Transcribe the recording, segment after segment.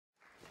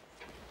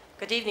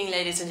Good evening,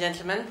 ladies and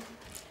gentlemen.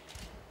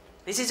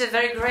 This is a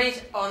very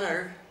great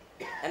honor,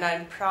 and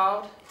I'm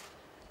proud,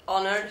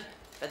 honored,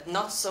 but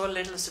not so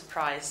little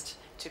surprised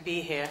to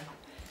be here.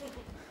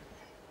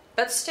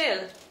 But still,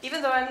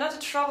 even though I'm not a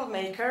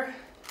troublemaker,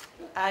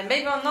 I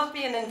may well not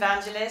be an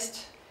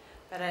evangelist,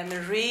 but I'm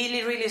a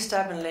really, really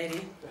stubborn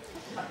lady.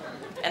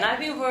 And I've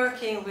been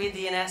working with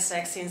the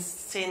NSX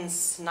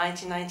since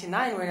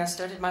 1999, when I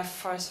started my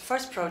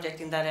first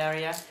project in that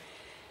area.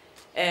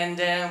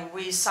 And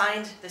we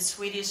signed the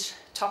Swedish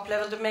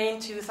top-level domain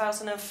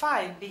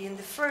 2005, being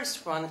the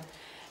first one.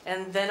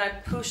 And then I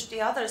pushed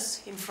the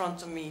others in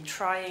front of me,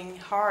 trying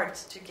hard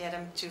to get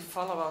them to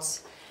follow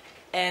us.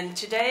 And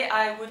today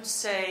I would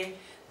say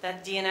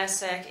that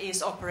DNSSEC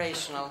is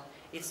operational.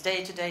 It's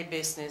day-to-day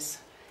business.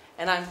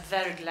 And I'm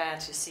very glad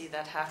to see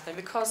that happen,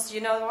 because you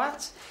know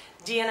what?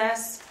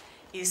 DNS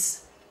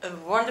is a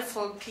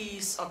wonderful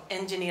piece of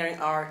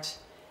engineering art,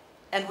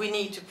 and we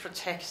need to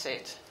protect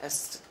it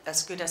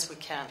as good as we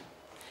can.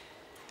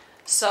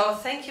 So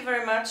thank you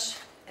very much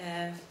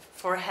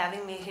for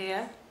having me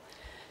here.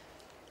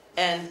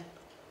 And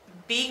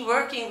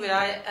working with what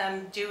I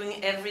am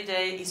doing every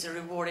day is a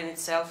reward in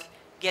itself.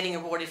 Getting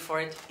awarded for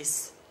it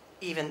is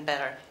even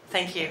better.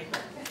 Thank you.